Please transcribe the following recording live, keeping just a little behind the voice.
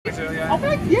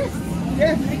Okay, yes.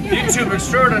 Yes. YouTube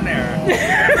extraordinaire.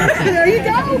 There you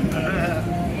go.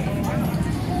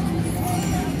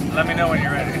 Let me know when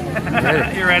you're ready.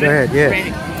 Ready. You ready? Go ahead, yeah.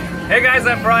 Ready. Hey guys,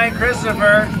 I'm Brian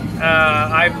Christopher.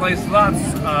 I play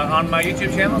slots on my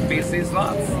YouTube channel, BC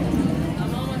Slots.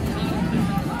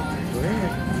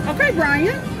 Okay,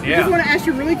 Brian. I Yeah. just want to ask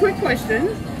you a really quick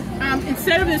question.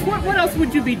 Instead of this, what else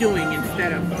would you be doing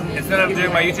instead of? Instead of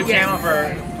doing my YouTube channel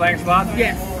for playing slots?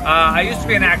 Yes. I used to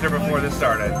be an actor before this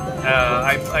started.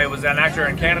 I was an actor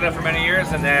in Canada for many years,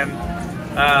 and then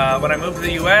when I moved to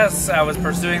the US, I was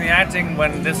pursuing the acting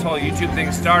when this whole YouTube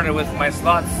thing started with my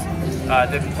slots.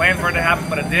 Didn't plan for it to happen,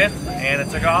 but it did, and it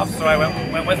took off, so I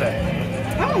went with it.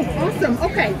 Oh, awesome.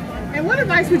 Okay. And what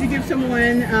advice would you give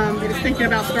someone that is thinking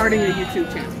about starting a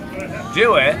YouTube channel?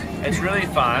 Do it. It's really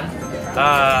fun.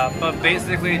 But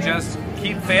basically just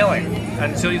keep failing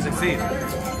until you succeed.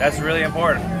 That's really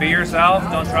important. Be yourself.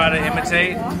 Don't try to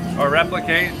imitate or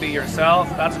replicate. Be yourself.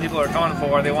 That's what people are going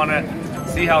for. They want to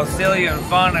see how silly and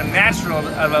fun and natural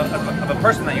of a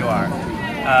person that you are.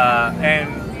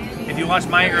 And if you watch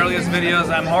my earliest videos,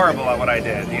 I'm horrible at what I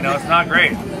did. You know, it's not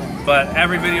great. But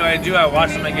every video I do, I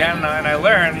watch them again and I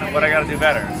learn what I got to do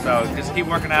better. So just keep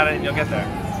working at it and you'll get there.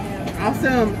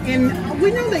 Awesome. And we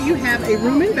know that you have a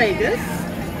room in Vegas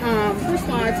for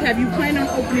slots. Have you planned on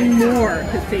opening more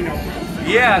casinos?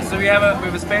 Yeah, so we have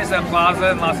a space at Plaza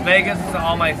in Las Vegas. It's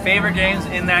all my favorite games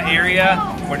in that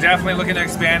area. We're definitely looking to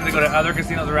expand to go to other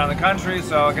casinos around the country,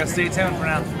 so I guess stay tuned for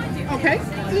now. Okay.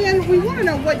 And we want to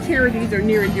know what charities are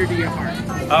near and dear to your heart.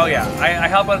 Oh yeah, I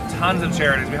help out tons of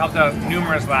charities. We helped out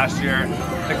numerous last year.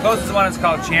 The closest one is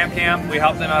called Champ Camp. We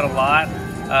helped them out a lot.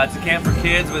 It's a camp for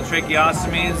kids with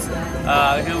tracheostomies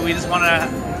who we just want to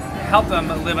help them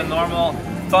live a normal,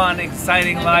 fun,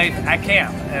 exciting life at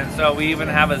camp. And so we even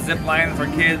have a zip line for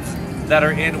kids that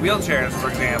are in wheelchairs, for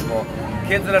example.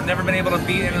 Kids that have never been able to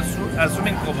be in a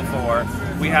swimming pool before.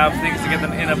 We have things to get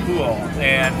them in a pool,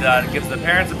 and it gives the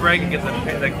parents a break, it gives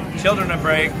the children a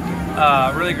break.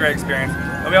 Really great experience.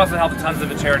 But we also help tons of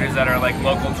the charities that are like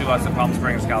local to us in Palm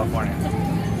Springs, California.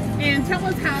 And tell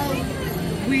us how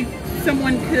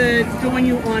someone could join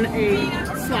you on a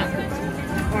slot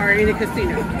or in a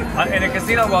casino. In a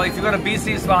casino, well, if you go to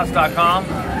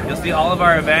bcslots.com, you'll see all of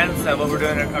our events and what we're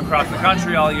doing across the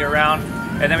country all year round.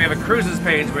 And then we have a cruises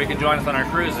page where you can join us on our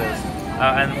cruises.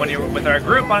 And when you're with our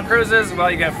group on cruises, well,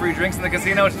 you get free drinks in the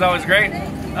casino, which is always great.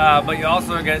 But you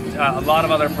also get a lot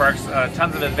of other perks,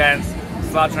 tons of events,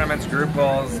 slot tournaments, group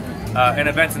goals, and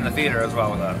events in the theater as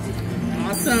well with us.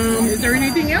 Awesome. Is there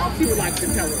anything else you would like to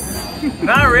tell us?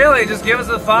 Not really, just give us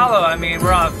a follow. I mean,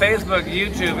 we're on Facebook,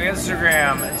 YouTube,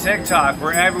 Instagram, TikTok.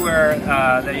 We're everywhere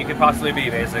that you could possibly be,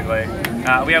 basically.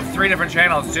 We have 3 different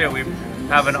channels, too. We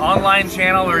have an online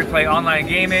channel where we play online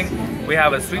gaming. We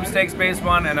have a sweepstakes-based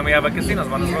one, and then we have a casinos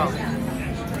one as well.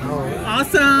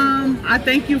 Awesome. I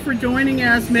thank you for joining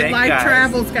us. Midlife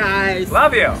Travels, guys.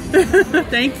 Love you.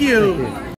 Thank you.